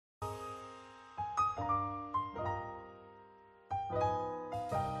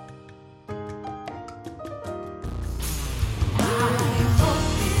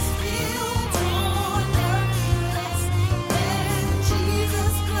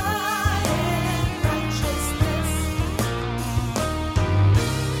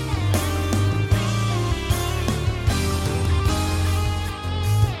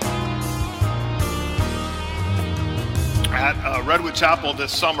Westwood Chapel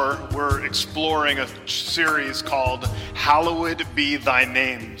this summer, we're exploring a series called Hallowed Be Thy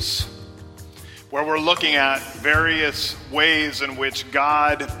Names, where we're looking at various ways in which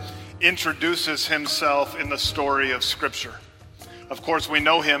God introduces himself in the story of Scripture. Of course, we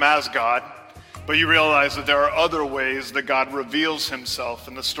know him as God, but you realize that there are other ways that God reveals himself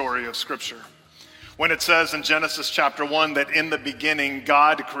in the story of Scripture. When it says in Genesis chapter 1 that in the beginning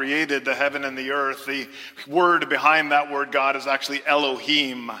God created the heaven and the earth, the word behind that word God is actually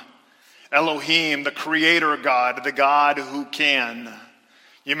Elohim. Elohim, the creator God, the God who can.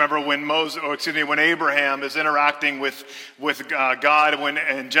 You remember when Abraham is interacting with God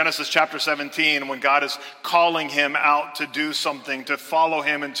in Genesis chapter 17, when God is calling him out to do something, to follow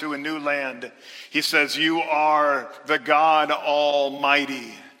him into a new land. He says, "You are the God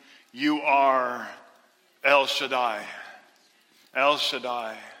Almighty. You are El Shaddai." El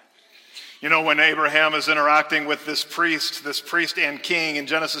Shaddai. You know, when Abraham is interacting with this priest and king in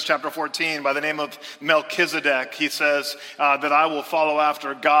Genesis chapter 14 by the name of Melchizedek, he says that I will follow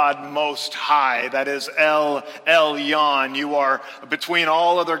after God Most High. That is El Elyon. You are, between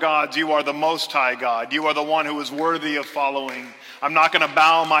all other gods, you are the Most High God. You are the one who is worthy of following. I'm not going to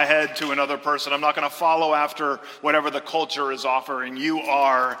bow my head to another person. I'm not going to follow after whatever the culture is offering. You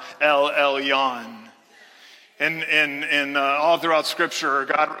are El Elyon. And all throughout Scripture,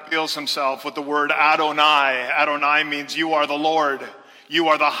 God reveals himself with the word Adonai. Adonai means you are the Lord. You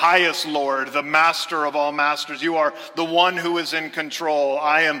are the highest Lord, the master of all masters. You are the one who is in control.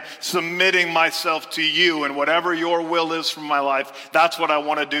 I am submitting myself to you, and whatever your will is for my life, that's what I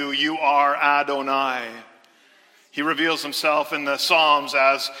want to do. You are Adonai. He reveals himself in the Psalms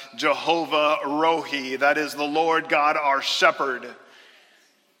as Jehovah Rohi. That is the Lord God, our shepherd.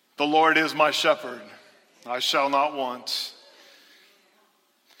 The Lord is my shepherd. I shall not want.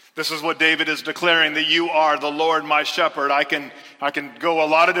 This is what David is declaring, that you are the Lord my shepherd. I can go a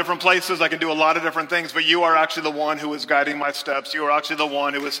lot of different places. I can do a lot of different things, but you are actually the one who is guiding my steps. You are actually the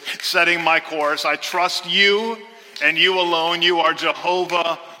one who is setting my course. I trust you and you alone. You are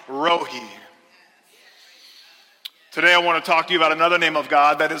Jehovah Rohi. Today I want to talk to you about another name of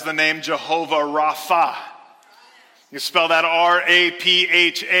God. That is the name Jehovah Rapha. You spell that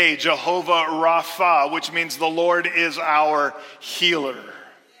R-A-P-H-A, Jehovah Rapha, which means the Lord is our healer.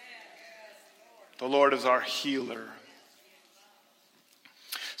 The Lord is our healer.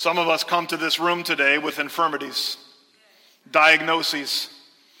 Some of us come to this room today with infirmities, diagnoses,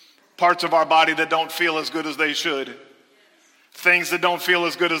 parts of our body that don't feel as good as they should, things that don't feel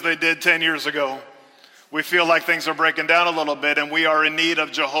as good as they did 10 years ago. We feel like things are breaking down a little bit, and we are in need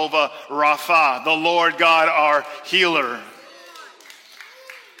of Jehovah Rapha, the Lord God, our healer.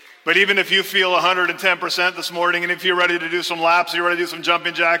 But even if you feel 110% this morning, and if you're ready to do some laps, you're ready to do some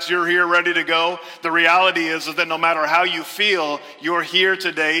jumping jacks, you're here ready to go, the reality is that no matter how you feel, you're here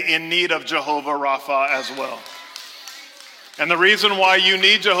today in need of Jehovah Rapha as well. And the reason why you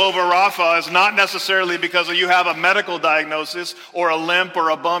need Jehovah Rapha is not necessarily because you have a medical diagnosis or a limp or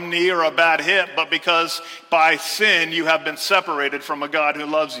a bum knee or a bad hip, but because by sin you have been separated from a God who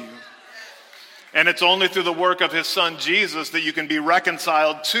loves you. And it's only through the work of his son Jesus that you can be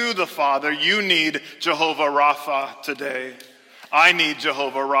reconciled to the Father. You need Jehovah Rapha today. I need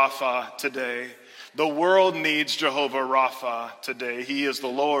Jehovah Rapha today. The world needs Jehovah Rapha today. He is the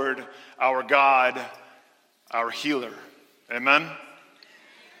Lord, our God, our healer. Amen?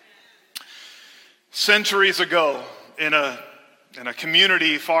 Centuries ago, in a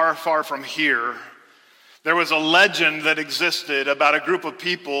community far, far from here, there was a legend that existed about a group of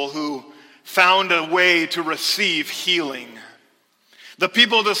people who found a way to receive healing. The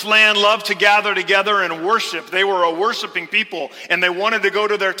people of this land loved to gather together and worship. They were a worshiping people, and they wanted to go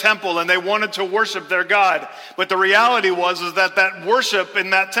to their temple, and they wanted to worship their God. But the reality was that worship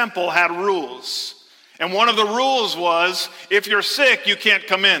in that temple had rules. And one of the rules was, if you're sick, you can't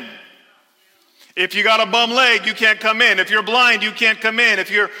come in. If you got a bum leg, you can't come in. If you're blind, you can't come in.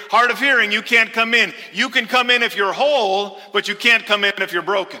 If you're hard of hearing, you can't come in. You can come in if you're whole, but you can't come in if you're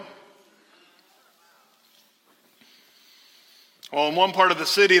broken. Well, in one part of the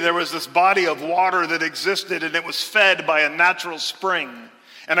city, there was this body of water that existed, and it was fed by a natural spring.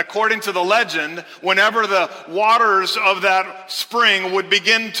 And according to the legend, whenever the waters of that spring would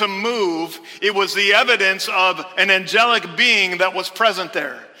begin to move, it was the evidence of an angelic being that was present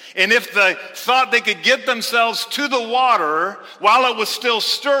there. And if they thought they could get themselves to the water while it was still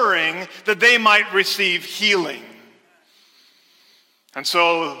stirring, that they might receive healing. And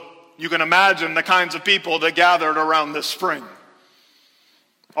so you can imagine the kinds of people that gathered around this spring.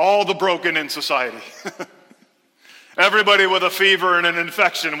 All the broken in society. Everybody with a fever and an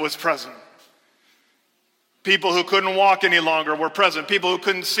infection was present. People who couldn't walk any longer were present. People who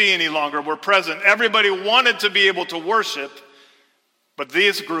couldn't see any longer were present. Everybody wanted to be able to worship, but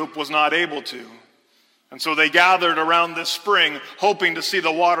this group was not able to. And so they gathered around this spring, hoping to see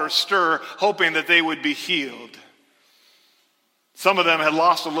the water stir, hoping that they would be healed. Some of them had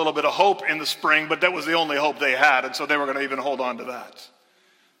lost a little bit of hope in the spring, but that was the only hope they had, and so they were going to even hold on to that.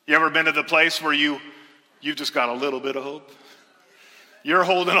 You ever been to the place where you've just got a little bit of hope? You're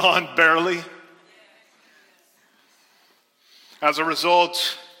holding on barely. As a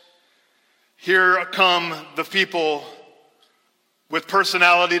result, here come the people with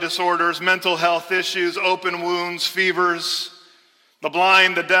personality disorders, mental health issues, open wounds, fevers. The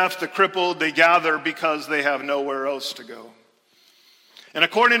blind, the deaf, the crippled, they gather because they have nowhere else to go. And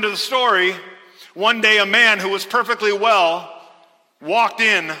according to the story, one day a man who was perfectly well walked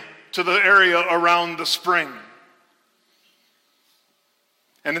in to the area around the spring.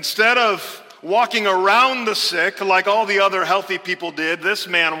 And instead of walking around the sick like all the other healthy people did, this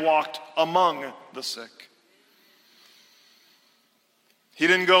man walked among the sick. He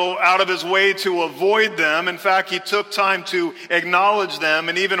didn't go out of his way to avoid them. In fact, he took time to acknowledge them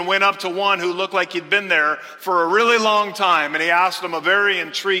and even went up to one who looked like he'd been there for a really long time, and he asked him a very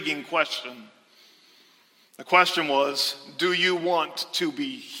intriguing question. The question was, do you want to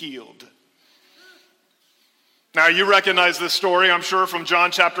be healed? Now, you recognize this story, I'm sure, from John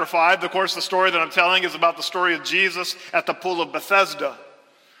chapter 5. Of course, the story that I'm telling is about the story of Jesus at the pool of Bethesda,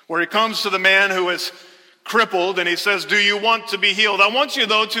 where he comes to the man who is crippled and he says, do you want to be healed? I want you,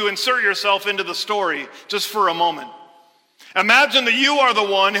 though, to insert yourself into the story just for a moment. Imagine that you are the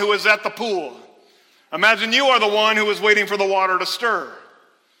one who is at the pool. Imagine you are the one who is waiting for the water to stir.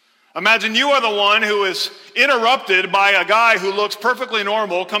 Imagine you are the one who is interrupted by a guy who looks perfectly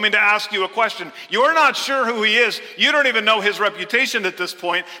normal coming to ask you a question. You're not sure who he is. You don't even know his reputation at this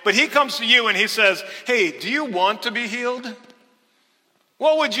point. But he comes to you and he says, hey, do you want to be healed?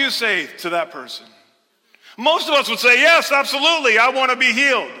 What would you say to that person? Most of us would say, yes, absolutely, I want to be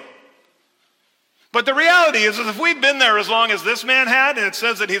healed. But the reality is if we've been there as long as this man had, and it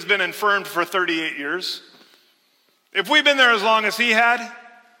says that he's been infirmed for 38 years, if we've been there as long as he had,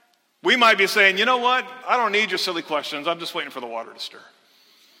 we might be saying, you know what? I don't need your silly questions. I'm just waiting for the water to stir.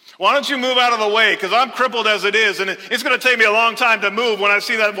 Why don't you move out of the way? Because I'm crippled as it is, and it's going to take me a long time to move when I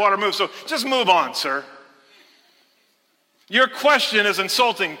see that water move. So just move on, sir. Your question is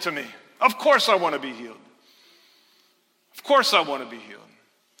insulting to me. Of course I want to be healed. Of course I want to be healed.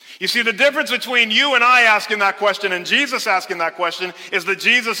 You see, the difference between you and I asking that question and Jesus asking that question is that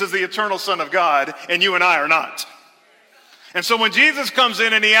Jesus is the eternal Son of God, and you and I are not. And so when Jesus comes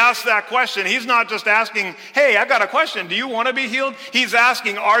in and he asks that question, he's not just asking, hey, I've got a question. Do you want to be healed? He's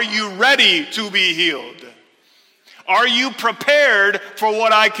asking, are you ready to be healed? Are you prepared for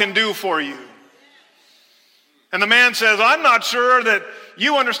what I can do for you? And the man says, I'm not sure that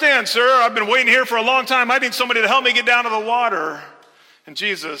you understand, sir. I've been waiting here for a long time. I need somebody to help me get down to the water. And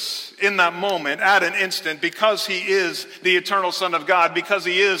Jesus, in that moment, at an instant, because he is the eternal Son of God, because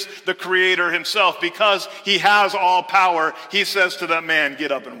he is the Creator himself, because he has all power, he says to that man,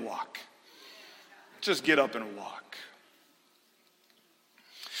 get up and walk. Just get up and walk.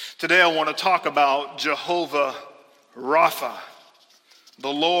 Today I want to talk about Jehovah Rapha,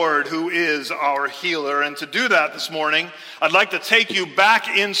 the Lord who is our healer. And to do that this morning, I'd like to take you back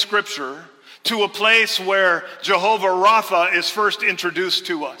in Scripture to a place where Jehovah Rapha is first introduced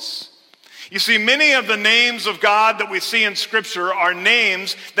to us. You see, many of the names of God that we see in Scripture are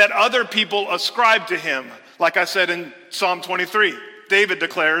names that other people ascribe to him. Like I said in Psalm 23, David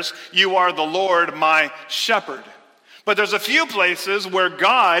declares, you are the Lord my shepherd. But there's a few places where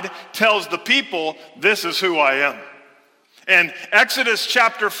God tells the people, this is who I am. And Exodus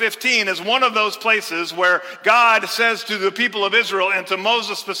chapter 15 is one of those places where God says to the people of Israel and to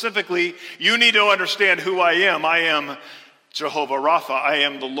Moses specifically, you need to understand who I am. I am Jehovah Rapha. I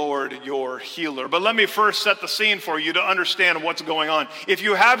am the Lord, your healer. But let me first set the scene for you to understand what's going on. If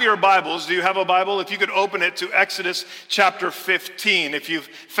you have your Bibles, do you have a Bible? If you could open it to Exodus chapter 15. If you've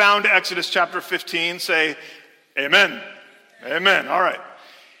found Exodus chapter 15, say amen. Amen. All right.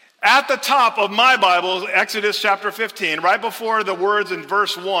 At the top of my Bible, Exodus chapter 15, right before the words in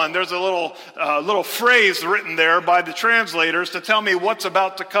verse 1, there's a little phrase written there by the translators to tell me what's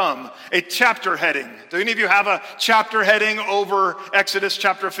about to come, a chapter heading. Do any of you have a chapter heading over Exodus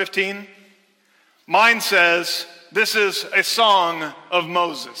chapter 15? Mine says, this is a song of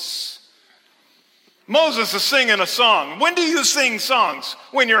Moses. Moses is singing a song. When do you sing songs?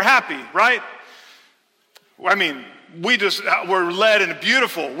 When you're happy, right? I mean, we're led in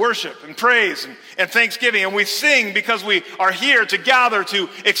beautiful worship and praise and thanksgiving. And we sing because we are here to gather to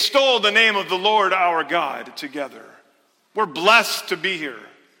extol the name of the Lord our God together. We're blessed to be here.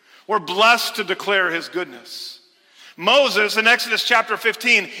 We're blessed to declare his goodness. Moses in Exodus chapter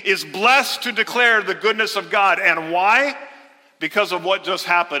 15 is blessed to declare the goodness of God. And why? Because of what just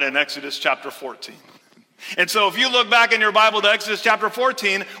happened in Exodus chapter 14. And so if you look back in your Bible to Exodus chapter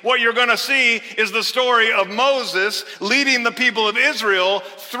 14, what you're going to see is the story of Moses leading the people of Israel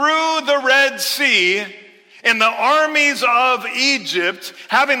through the Red Sea, and the armies of Egypt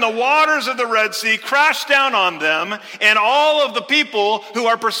having the waters of the Red Sea crash down on them, and all of the people who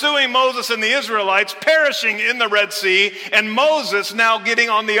are pursuing Moses and the Israelites perishing in the Red Sea, and Moses now getting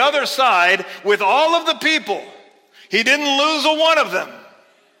on the other side with all of the people. He didn't lose a one of them.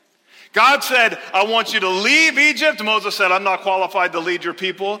 God said, I want you to leave Egypt. Moses said, I'm not qualified to lead your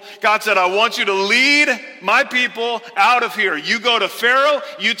people. God said, I want you to lead my people out of here. You go to Pharaoh,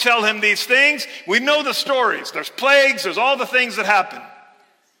 you tell him these things. We know the stories. There's plagues, there's all the things that happen.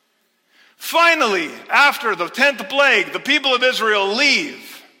 Finally, after the 10th plague, the people of Israel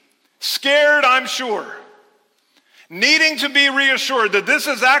leave, scared, I'm sure, needing to be reassured that this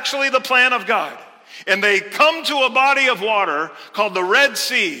is actually the plan of God. And they come to a body of water called the Red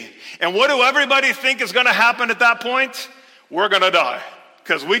Sea. And what do everybody think is going to happen at that point? We're going to die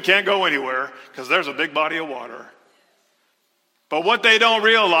because we can't go anywhere because there's a big body of water. But what they don't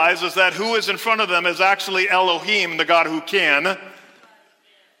realize is that who is in front of them is actually Elohim, the God who can.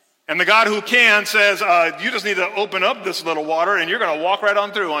 And the God who can says, you just need to open up this little water and you're going to walk right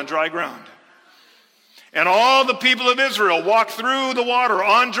on through on dry ground. And all the people of Israel walk through the water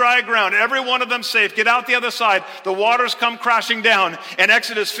on dry ground, every one of them safe, get out the other side. The waters come crashing down. And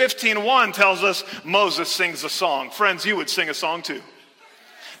Exodus 15:1 tells us Moses sings a song. Friends, you would sing a song too.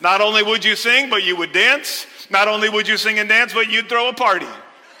 Not only would you sing, but you would dance. Not only would you sing and dance, but you'd throw a party.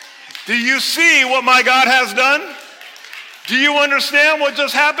 Do you see what my God has done? Do you understand what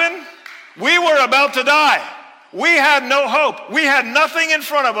just happened? We were about to die. We had no hope. We had nothing in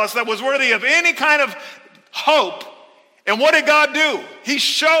front of us that was worthy of any kind of hope. And what did God do? He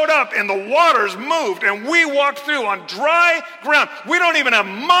showed up and the waters moved and we walked through on dry ground. We don't even have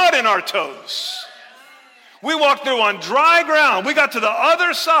mud in our toes. We walked through on dry ground. We got to the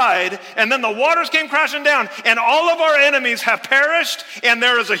other side and then the waters came crashing down and all of our enemies have perished and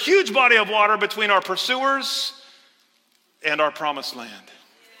there is a huge body of water between our pursuers and our promised land.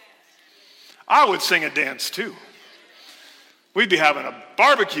 I would sing and dance too. We'd be having a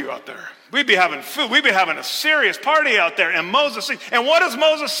barbecue out there. We'd be having food. We'd be having a serious party out there. And Moses sings. And what does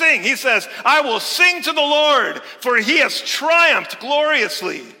Moses sing? He says, I will sing to the Lord, for he has triumphed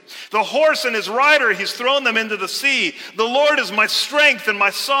gloriously. The horse and his rider, he's thrown them into the sea. The Lord is my strength and my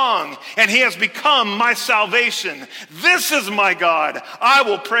song, and he has become my salvation. This is my God. I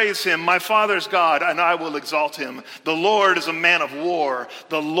will praise him, my father's God, and I will exalt him. The Lord is a man of war.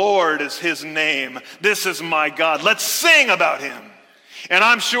 The Lord is his name. This is my God. Let's sing about him. And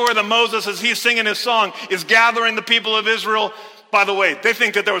I'm sure that Moses, as he's singing his song, is gathering the people of Israel. By the way, they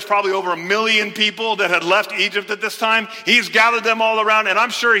think that there was probably over 1 million people that had left Egypt at this time. He's gathered them all around, and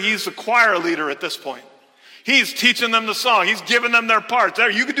I'm sure he's the choir leader at this point. He's teaching them the song. He's giving them their parts. There,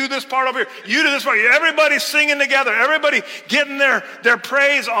 you can do this part over here. You do this part. Everybody's singing together. Everybody getting their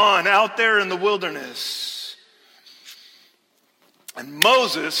praise on out there in the wilderness. And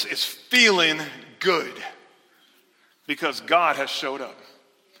Moses is feeling good because God has showed up.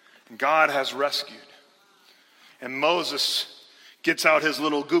 And God has rescued. And Moses gets out his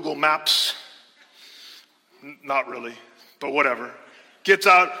little Google Maps. Not really, but whatever. Gets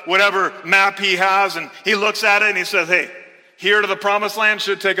out whatever map he has and he looks at it and he says, hey, here to the promised land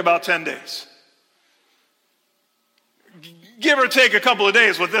should take about 10 days. Give or take a couple of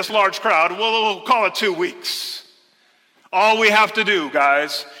days with this large crowd, we'll call it 2 weeks. All we have to do,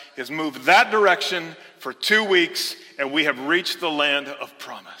 guys, is move that direction for 2 weeks and we have reached the land of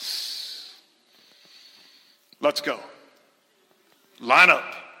promise. Let's go. Line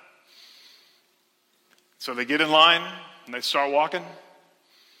up. So they get in line and they start walking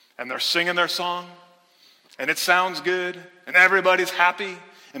and they're singing their song and it sounds good and everybody's happy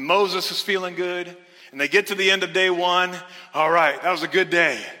and Moses is feeling good and they get to the end of day 1. All right, that was a good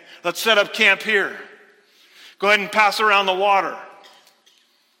day. Let's set up camp here. Go ahead and pass around the water.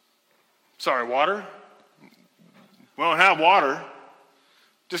 Sorry, water? We don't have water.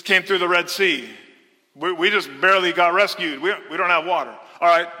 Just came through the Red Sea. We just barely got rescued. We don't have water. All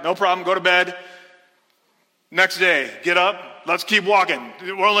right, no problem. Go to bed. Next day, get up. Let's keep walking.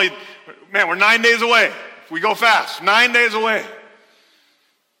 We're 9 days away. We go fast. 9 days away.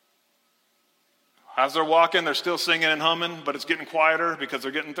 As they're walking, they're still singing and humming, but it's getting quieter because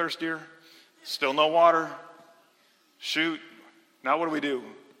they're getting thirstier. Still no water. Shoot. Now what do?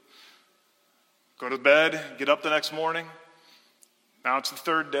 Go to bed, get up the next morning. Now it's the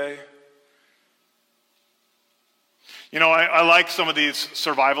third day. You know, I like some of these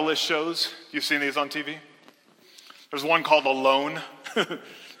survivalist shows. You've seen these on TV? There's one called Alone.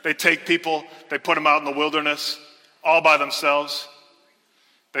 They take people, they put them out in the wilderness all by themselves.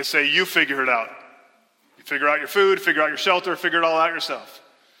 They say, you figure it out. You figure out your food, figure out your shelter, figure it all out yourself.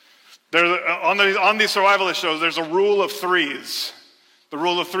 On these survivalist shows, there's a rule of threes. The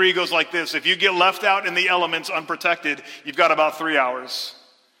rule of three goes like this. If you get left out in the elements unprotected, you've got about 3 hours.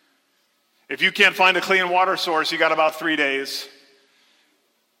 If you can't find a clean water source, you got about 3 days.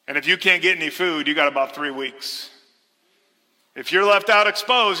 And if you can't get any food, you got about 3 weeks. If you're left out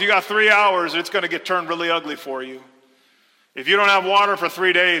exposed, you got 3 hours, it's going to get turned really ugly for you. If you don't have water for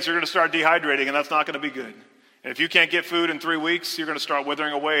 3 days, you're going to start dehydrating, and that's not going to be good. And if you can't get food in 3 weeks, you're going to start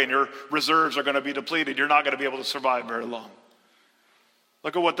withering away, and your reserves are going to be depleted. You're not going to be able to survive very long.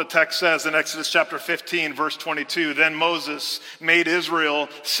 Look at what the text says in Exodus chapter 15, verse 22. Then Moses made Israel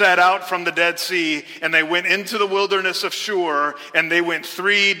set out from the Dead Sea, and they went into the wilderness of Shur, and they went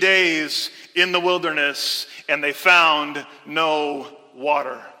 3 days in the wilderness, and they found no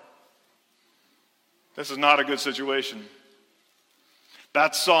water. This is not a good situation.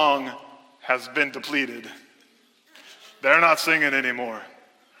 That song has been depleted. They're not singing anymore.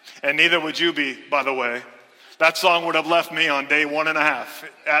 And neither would you be, by the way. That song would have left me on day 1.5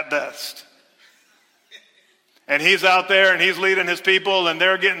 at best. And he's out there and he's leading his people and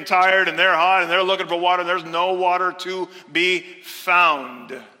they're getting tired and they're hot and they're looking for water. There's no water to be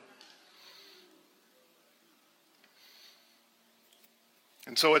found.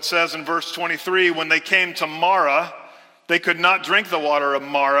 And so it says in verse 23, when they came to Marah, they could not drink the water of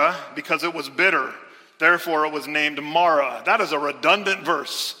Marah because it was bitter. Therefore it was named Marah. That is a redundant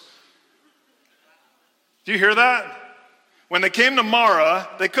verse. Do you hear that? When they came to Marah,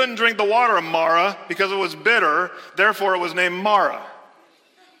 they couldn't drink the water of Marah because it was bitter. Therefore, it was named Marah.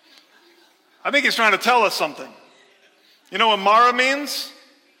 I think he's trying to tell us something. You know what Marah means?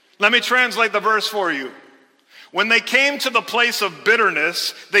 Let me translate the verse for you. When they came to the place of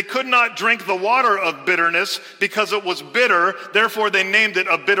bitterness, they could not drink the water of bitterness because it was bitter. Therefore, they named it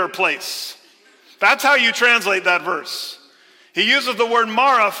a bitter place. That's how you translate that verse. He uses the word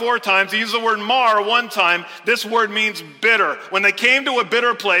Marah 4 times. He uses the word Mar 1 time. This word means bitter. When they came to a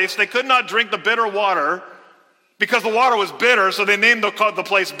bitter place, they could not drink the bitter water because the water was bitter, so they named the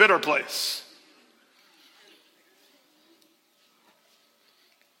place Bitter Place.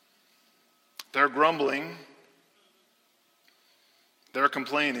 They're grumbling. They're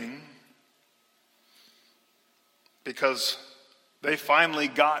complaining because they finally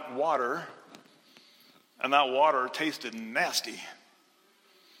got water. And that water tasted nasty.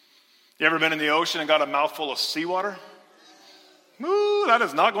 You ever been in the ocean and got a mouthful of seawater? Ooh, that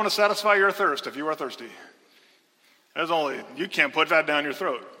is not going to satisfy your thirst if you are thirsty. You can't put that down your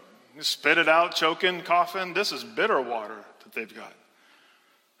throat. You spit it out, choking, coughing. This is bitter water that they've got.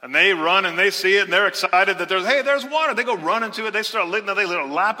 And they run and they see it and they're excited that there's water. They go running to it. They start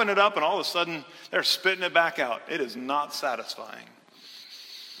lapping it up and all of a sudden they're spitting it back out. It is not satisfying.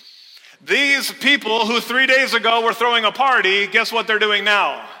 These people who 3 days ago were throwing a party, guess what they're doing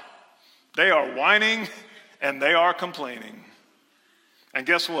now? They are whining and they are complaining. And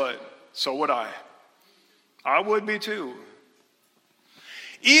guess what? So would I. I would be too.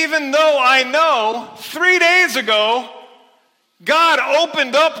 Even though I know 3 days ago, God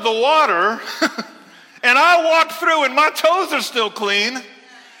opened up the water and I walked through and my toes are still clean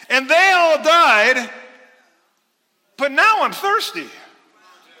and they all died, but now I'm thirsty.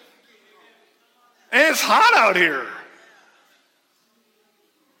 And it's hot out here.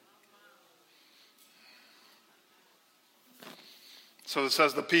 So it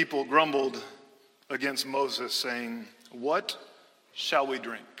says the people grumbled against Moses, saying, "What shall we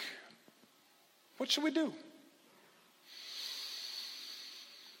drink? What should we do?"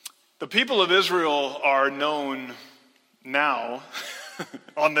 The people of Israel are known now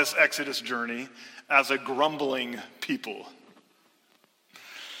on this Exodus journey as a grumbling people.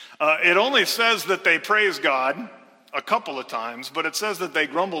 It only says that they praise God a couple of times, but it says that they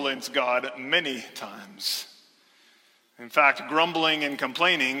grumble against God many times. In fact, grumbling and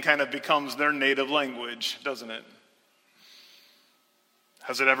complaining kind of becomes their native language, doesn't it?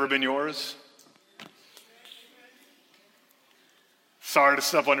 Has it ever been yours? Sorry to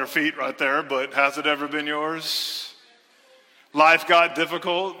step on your feet right there, but has it ever been yours? Life got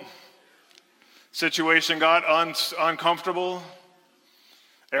difficult. Situation got uncomfortable.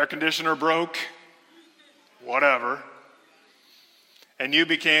 Air conditioner broke. whatever, and you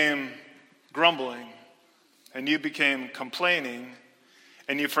became grumbling, and you became complaining,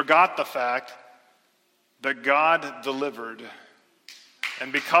 and you forgot the fact that God delivered.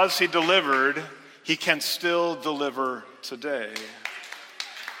 And because he delivered, he can still deliver today.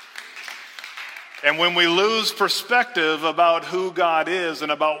 And when we lose perspective about who God is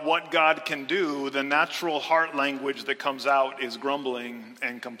and about what God can do, the natural heart language that comes out is grumbling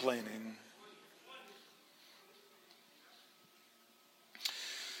and complaining.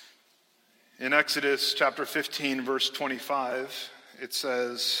 In Exodus chapter 15, verse 25, it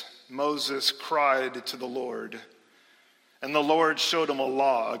says, Moses cried to the Lord, and the Lord showed him a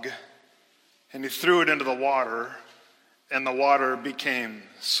log, and he threw it into the water, and the water became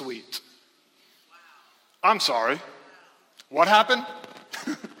sweet. I'm sorry. What happened?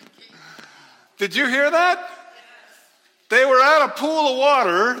 Did you hear that? They were at a pool of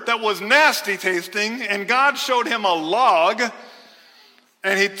water that was nasty tasting, and God showed him a log,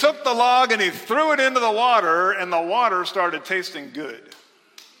 and he took the log and he threw it into the water, and the water started tasting good.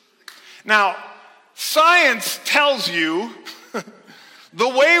 Now, science tells you the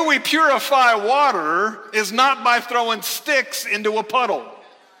way we purify water is not by throwing sticks into a puddle.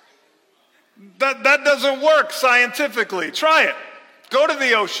 That doesn't work scientifically. Try it. Go to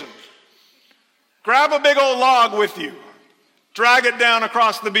the ocean. Grab a big old log with you. Drag it down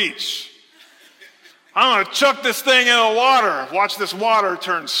across the beach. I'm going to chuck this thing in the water. Watch this water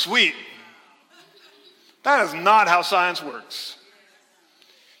turn sweet. That is not how science works.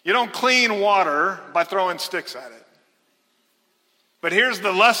 You don't clean water by throwing sticks at it. But here's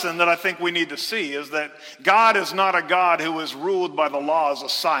the lesson that I think we need to see, is that God is not a God who is ruled by the laws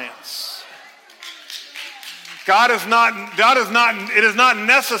of science. It is not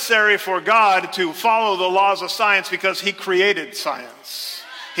necessary for God to follow the laws of science because he created science.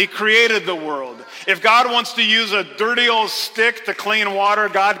 He created the world. If God wants to use a dirty old stick to clean water,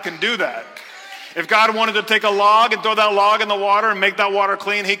 God can do that. If God wanted to take a log and throw that log in the water and make that water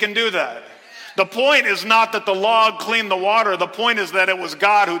clean, he can do that. The point is not that the log cleaned the water. The point is that it was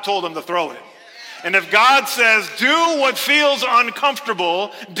God who told him to throw it. And if God says, do what feels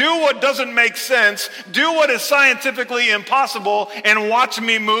uncomfortable, do what doesn't make sense, do what is scientifically impossible, and watch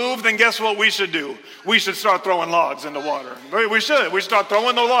me move, then guess what we should do? We should start throwing logs into water. We should start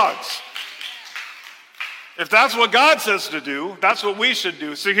throwing the logs. If that's what God says to do, that's what we should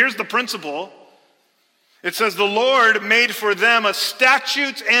do. So here's the principle. It says, the Lord made for them a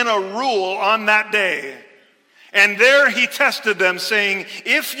statute and a rule on that day. And there he tested them, saying,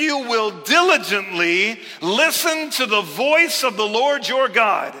 if you will diligently listen to the voice of the Lord your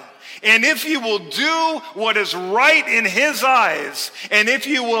God, and if you will do what is right in his eyes, and if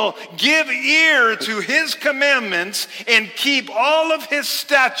you will give ear to his commandments and keep all of his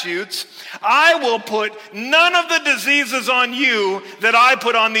statutes, I will put none of the diseases on you that I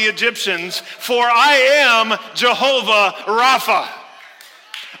put on the Egyptians, for I am Jehovah Rapha.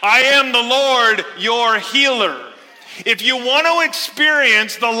 I am the Lord your healer. If you want to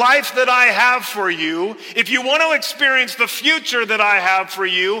experience the life that I have for you, if you want to experience the future that I have for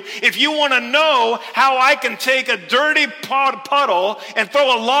you, if you want to know how I can take a dirty puddle and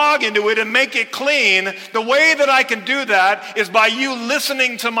throw a log into it and make it clean, the way that I can do that is by you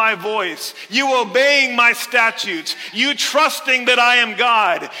listening to my voice, you obeying my statutes, you trusting that I am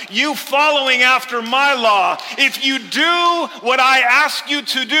God, you following after my law. If you do what I ask you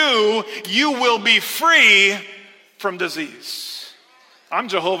to do, you will be free from disease. I'm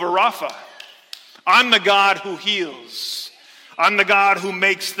Jehovah Rapha. I'm the God who heals. I'm the God who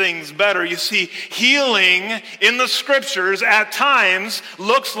makes things better. You see, healing in the scriptures at times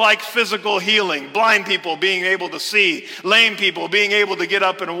looks like physical healing. Blind people being able to see, lame people being able to get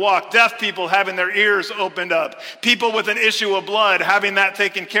up and walk, deaf people having their ears opened up, people with an issue of blood having that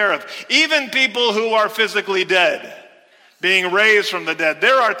taken care of, even people who are physically dead being raised from the dead.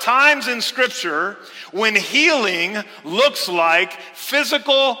 There are times in Scripture when healing looks like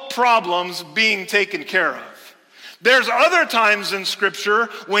physical problems being taken care of. There's other times in Scripture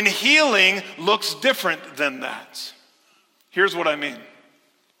when healing looks different than that. Here's what I mean.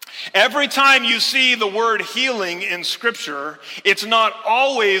 Every time you see the word healing in Scripture, it's not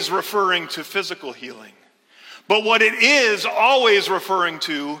always referring to physical healing. But what it is always referring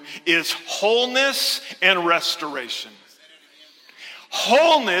to is wholeness and restoration.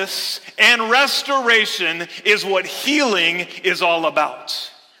 Wholeness and restoration is what healing is all about.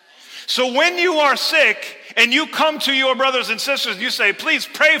 So when you are sick and you come to your brothers and sisters and you say, please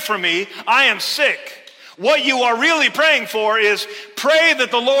pray for me, I am sick. What you are really praying for is pray that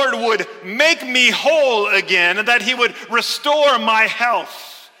the Lord would make me whole again and that he would restore my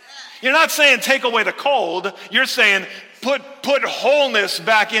health. You're not saying take away the cold. You're saying put wholeness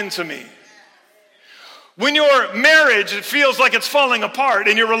back into me. When your marriage feels like it's falling apart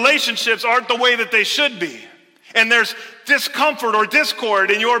and your relationships aren't the way that they should be, and there's discomfort or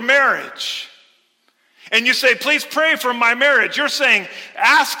discord in your marriage, and you say, please pray for my marriage, you're saying,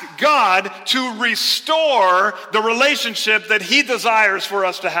 ask God to restore the relationship that he desires for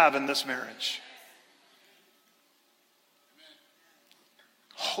us to have in this marriage.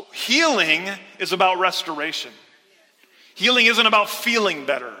 Healing is about restoration. Healing isn't about feeling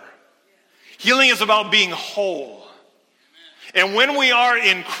better. Healing is about being whole. And when we are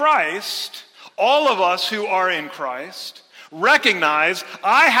in Christ, all of us who are in Christ recognize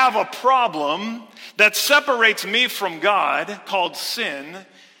I have a problem that separates me from God called sin,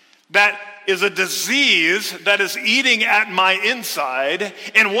 that is a disease that is eating at my inside,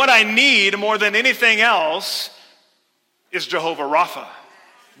 and what I need more than anything else is Jehovah Rapha,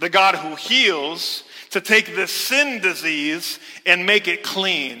 the God who heals, to take this sin disease and make it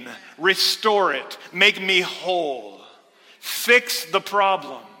clean, restore it, make me whole, fix the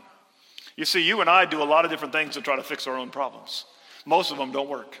problem. You see, you and I do a lot of different things to try to fix our own problems. Most of them don't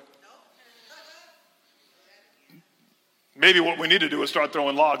work. Maybe what we need to do is start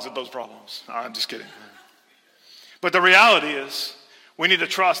throwing logs at those problems. I'm just kidding. But the reality is, we need to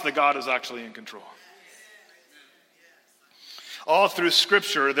trust that God is actually in control. All through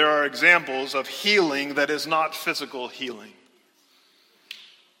Scripture, there are examples of healing that is not physical healing.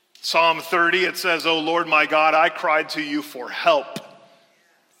 Psalm 30, it says, "O Lord my God, I cried to you for help,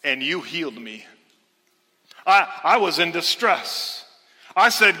 and you healed me." I was in distress. I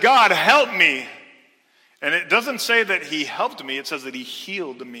said, God, help me. And it doesn't say that he helped me. It says that he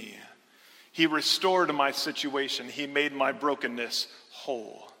healed me. He restored my situation. He made my brokenness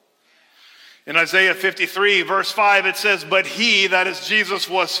whole. In Isaiah 53, verse 5, it says, "But he," that is Jesus,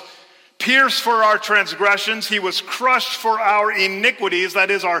 "was pierced for our transgressions. He was crushed for our iniquities," that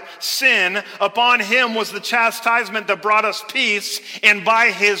is our sin. "Upon him was the chastisement that brought us peace, and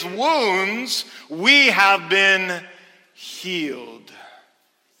by his wounds we have been healed."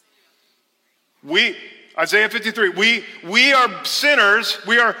 Isaiah 53, we are sinners,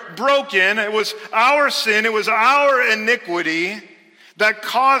 we are broken. It was our sin, it was our iniquity that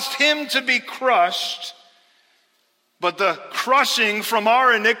caused him to be crushed. But the crushing from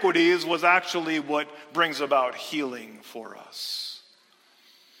our iniquities was actually what brings about healing for us.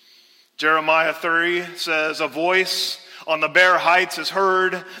 Jeremiah 30 says, "A voice on the bare heights is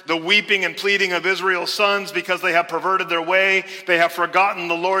heard, the weeping and pleading of Israel's sons, because they have perverted their way. They have forgotten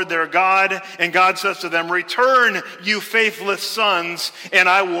the Lord their God. And God says to them, 'Return, you faithless sons, and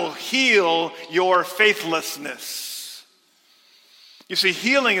I will heal your faithlessness.'" You see,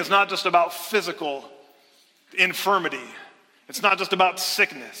 healing is not just about physical infirmity. It's not just about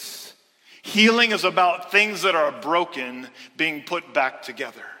sickness. Healing is about things that are broken being put back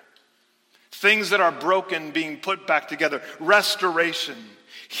together. Things that are broken being put back together. Restoration,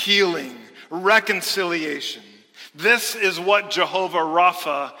 healing, reconciliation. This is what Jehovah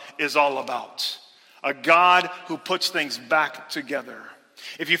Rapha is all about. A God who puts things back together.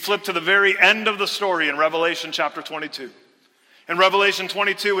 If you flip to the very end of the story in Revelation chapter 22. In Revelation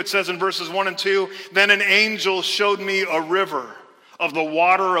 22, it says in verses 1 and 2, "Then an angel showed me a river of the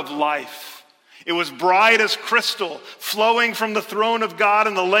water of life. It was bright as crystal, flowing from the throne of God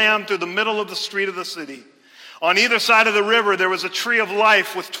and the Lamb through the middle of the street of the city. On either side of the river there was a tree of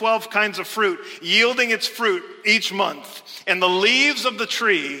life with 12 kinds of fruit, yielding its fruit each month. And the leaves of the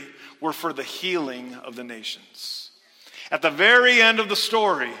tree were for the healing of the nations." At the very end of the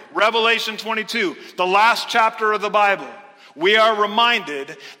story, Revelation 22, the last chapter of the Bible, we are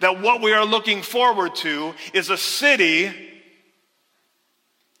reminded that what we are looking forward to is a city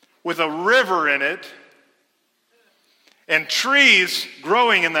with a river in it and trees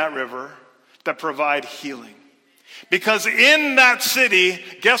growing in that river that provide healing. Because in that city,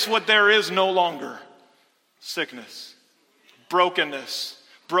 guess what there is no longer? Sickness, brokenness,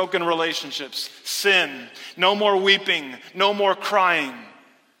 broken relationships, sin, no more weeping, no more crying.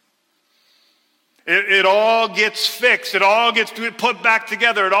 It all gets fixed. It all gets put back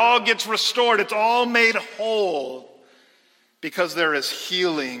together. It all gets restored. It's all made whole because there is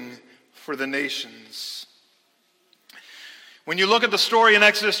healing for the nations. When you look at the story in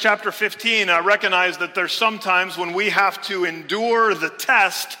Exodus chapter 15, I recognize that there's sometimes when we have to endure the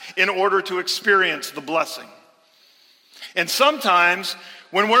test in order to experience the blessing. And sometimes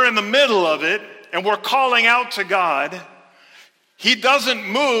when we're in the middle of it and we're calling out to God, he doesn't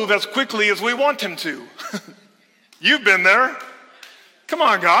move as quickly as we want him to. You've been there. Come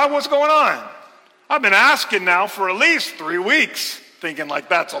on, God, what's going on? I've been asking now for at least 3 weeks. thinking like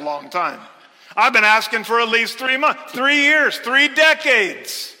that's a long time. I've been asking for at least 3 months, 3 years, 3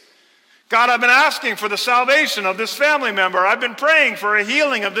 decades. God, I've been asking for the salvation of this family member. I've been praying for a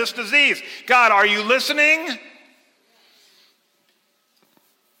healing of this disease. God, are you listening?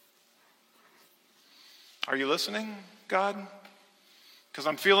 Are you listening, God? Because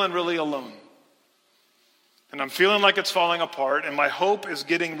I'm feeling really alone. And I'm feeling like it's falling apart, and my hope is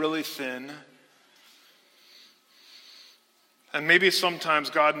getting really thin. And maybe sometimes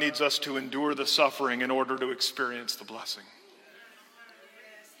God needs us to endure the suffering in order to experience the blessing.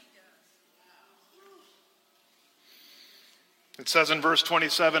 It says in verse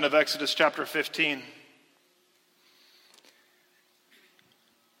 27 of Exodus chapter 15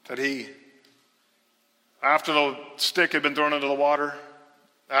 that after the stick had been thrown into the water,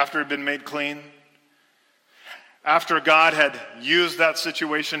 after it had been made clean, after God had used that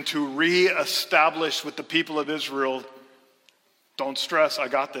situation to reestablish with the people of Israel, don't stress, I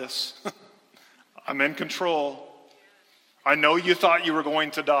got this. I'm in control. I know you thought you were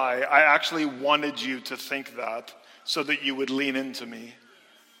going to die. I actually wanted you to think that so that you would lean into me.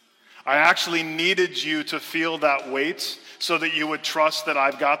 I actually needed you to feel that weight so that you would trust that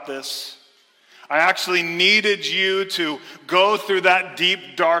I've got this. I actually needed you to go through that deep,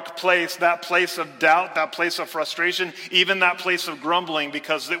 dark place, that place of doubt, that place of frustration, even that place of grumbling,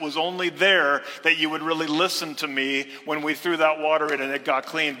 because it was only there that you would really listen to me when we threw that water in and it got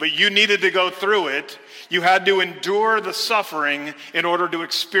clean. But you needed to go through it. You had to endure the suffering in order to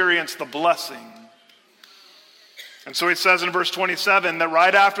experience the blessing. And so it says in verse 27 that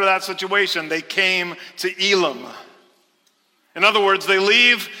right after that situation, they came to Elim. In other words, they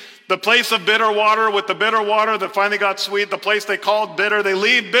leave the place of bitter water with the bitter water that finally got sweet, the place they called bitter. They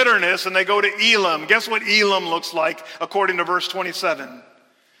leave bitterness and they go to Elim. Guess what Elim looks like according to verse 27?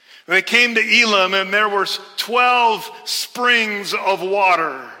 They came to Elim and there were 12 springs of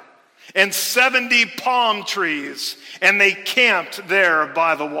water and 70 palm trees, and they camped there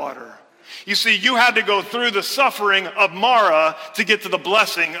by the water. You see, you had to go through the suffering of Mara to get to the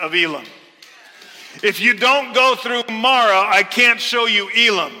blessing of Elim. If you don't go through Mara, I can't show you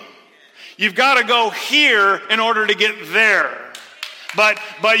Elim. You've got to go here in order to get there.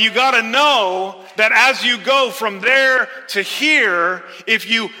 But you got to know that as you go from there to here, if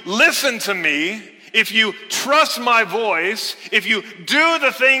you listen to me, if you trust my voice, if you do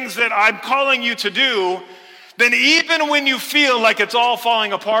the things that I'm calling you to do, then even when you feel like it's all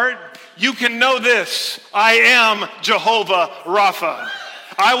falling apart, you can know this: I am Jehovah Rapha.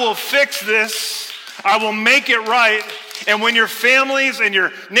 I will fix this. I will make it right. And when your families and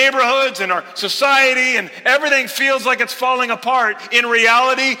your neighborhoods and our society and everything feels like it's falling apart, in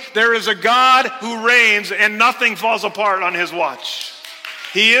reality, there is a God who reigns and nothing falls apart on his watch.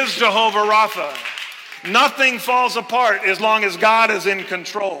 He is Jehovah Rapha. Nothing falls apart as long as God is in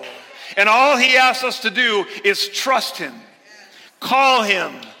control. And all he asks us to do is trust him, call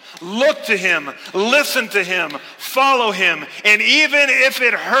him, look to him, listen to him, follow him. And even if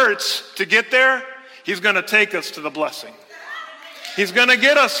it hurts to get there, he's going to take us to the blessing. He's going to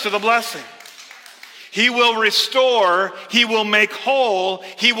get us to the blessing. He will restore, he will make whole,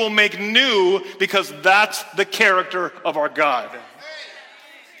 he will make new, because that's the character of our God.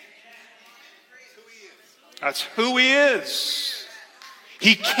 That's who he is.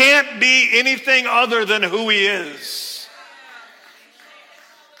 He can't be anything other than who he is.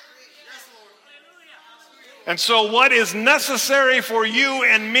 And so what is necessary for you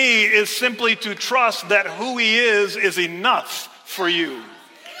and me is simply to trust that who he is enough for you.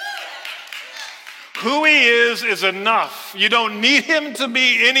 Who he is enough. You don't need him to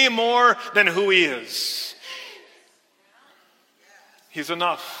be any more than who he is. He's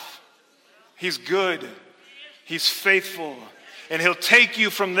enough. He's good. He's faithful. And he'll take you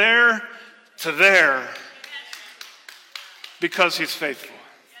from there to there because he's faithful.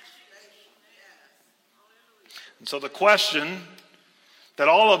 And so the question that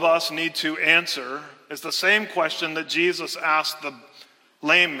all of us need to answer is the same question that Jesus asked the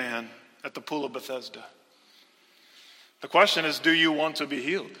lame man at the pool of Bethesda. The question is, do you want to be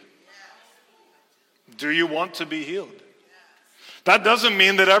healed? Do you want to be healed? That doesn't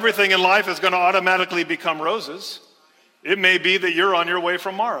mean that everything in life is going to automatically become roses. It may be that you're on your way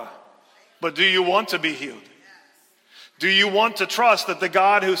from Mara. But do you want to be healed? Do you want to trust that the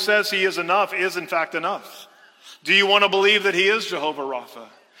God who says he is enough is in fact enough? Do you want to believe that he is Jehovah Rapha?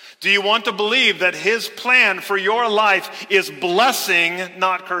 Do you want to believe that his plan for your life is blessing,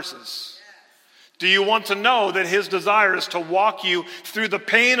 not curses? Do you want to know that his desire is to walk you through the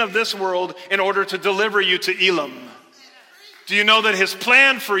pain of this world in order to deliver you to Elim? Do you know that his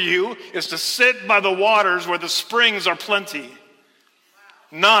plan for you is to sit by the waters where the springs are plenty?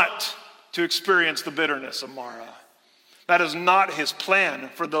 not to experience the bitterness of Mara. That is not his plan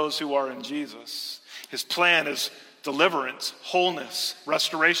for those who are in Jesus. His plan is deliverance, wholeness,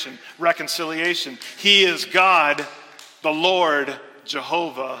 restoration, reconciliation. He is God, the Lord,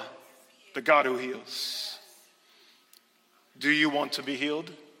 Jehovah, the God who heals. Do you want to be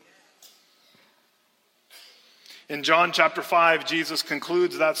healed? In John chapter 5, Jesus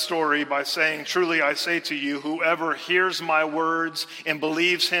concludes that story by saying, "Truly I say to you, whoever hears my words and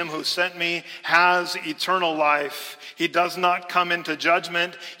believes him who sent me has eternal life. He does not come into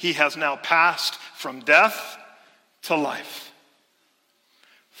judgment. He has now passed from death to life."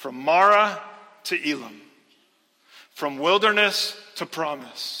 From Mara to Elam. From wilderness to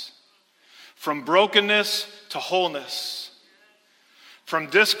promise. From brokenness to wholeness. From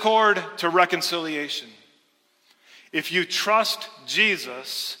discord to reconciliation. If you trust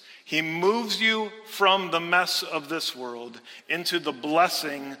Jesus, he moves you from the mess of this world into the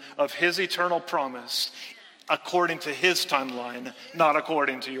blessing of his eternal promise according to his timeline, not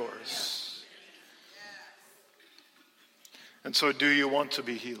according to yours. And so, do you want to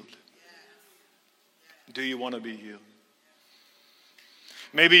be healed? Do you want to be healed?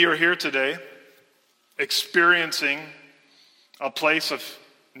 Maybe you're here today experiencing a place of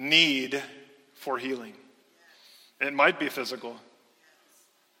need for healing. It might be physical.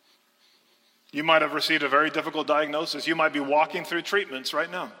 You might have received a very difficult diagnosis. You might be walking through treatments right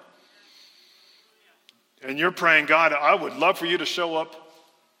now. And you're praying, "God, I would love for you to show up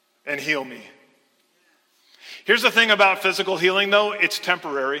and heal me." Here's the thing about physical healing, though. It's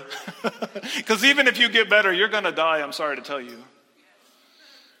temporary. Because even if you get better, you're going to die, I'm sorry to tell you.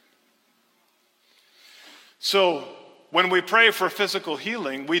 So, when we pray for physical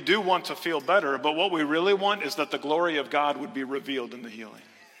healing, we do want to feel better, but what we really want is that the glory of God would be revealed in the healing.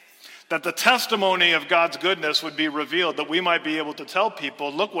 That the testimony of God's goodness would be revealed, that we might be able to tell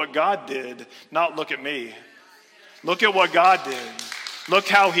people, look what God did, not look at me. Look at what God did. Look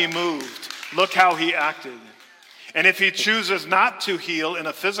how he moved. Look how he acted. And if he chooses not to heal in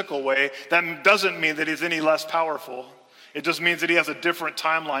a physical way, that doesn't mean that he's any less powerful. It just means that he has a different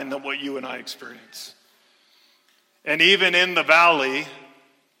timeline than what you and I experience. And even in the valley,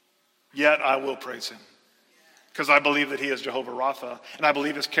 yet I will praise him. Because I believe that he is Jehovah Rapha, and I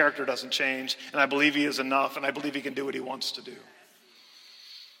believe his character doesn't change, and I believe he is enough, and I believe he can do what he wants to do.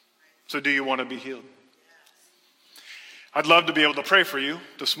 So do you want to be healed? I'd love to be able to pray for you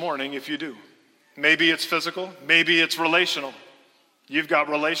this morning if you do. Maybe it's physical, maybe it's relational. You've got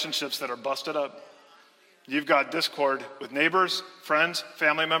relationships that are busted up. You've got discord with neighbors, friends,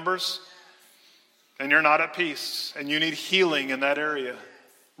 family members. And you're not at peace, and you need healing in that area.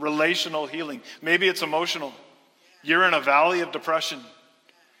 Relational healing. Maybe it's emotional. You're in a valley of depression.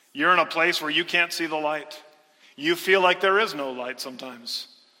 You're in a place where you can't see the light. You feel like there is no light sometimes.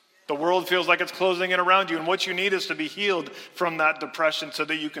 The world feels like it's closing in around you, and what you need is to be healed from that depression so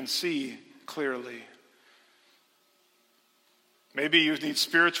that you can see clearly. Maybe you need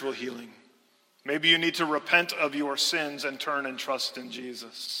spiritual healing. Maybe you need to repent of your sins and turn and trust in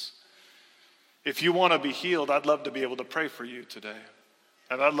Jesus. If you want to be healed, I'd love to be able to pray for you today.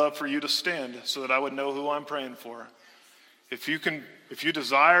 And I'd love for you to stand so that I would know who I'm praying for. If you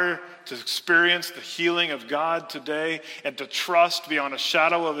desire to experience the healing of God today and to trust beyond a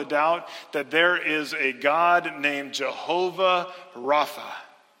shadow of a doubt that there is a God named Jehovah Rapha.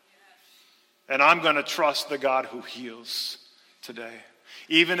 And I'm going to trust the God who heals today.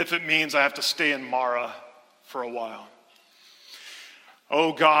 Even if it means I have to stay in Mara for a while.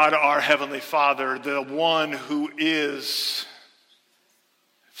 Oh God, our Heavenly Father, the one who is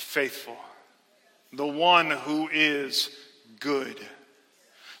faithful, the one who is good,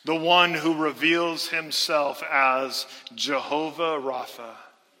 the one who reveals himself as Jehovah Rapha,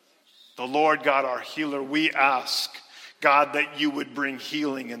 the Lord God, our healer, we ask, God, that you would bring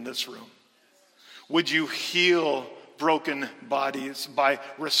healing in this room. Would you heal broken bodies by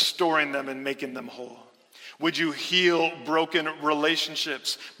restoring them and making them whole? Would you heal broken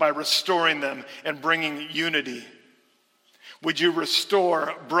relationships by restoring them and bringing unity? Would you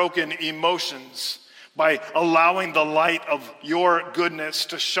restore broken emotions by allowing the light of your goodness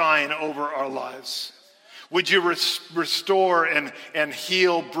to shine over our lives? Would you restore and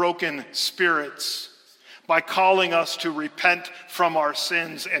heal broken spirits by calling us to repent from our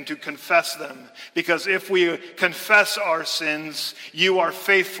sins and to confess them? Because if we confess our sins, you are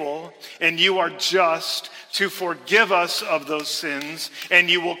faithful and you are just to forgive us of those sins, and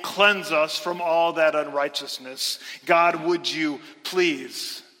you will cleanse us from all that unrighteousness. God, would you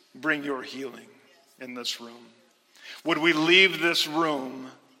please bring your healing in this room? Would we leave this room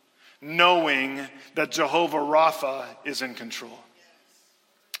knowing that Jehovah Rapha is in control?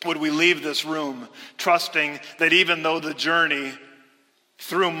 Would we leave this room trusting that even though the journey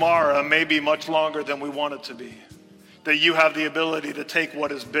through Mara may be much longer than we want it to be, that you have the ability to take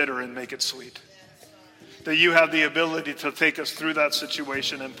what is bitter and make it sweet. That you have the ability to take us through that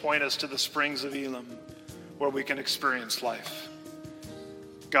situation and point us to the springs of Elim where we can experience life.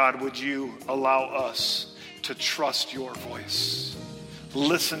 God, would you allow us to trust your voice,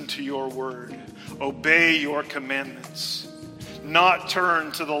 listen to your word, obey your commandments, not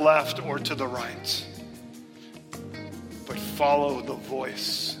turn to the left or to the right, but follow the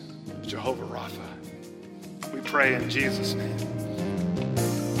voice of Jehovah Rapha. We pray in Jesus' name.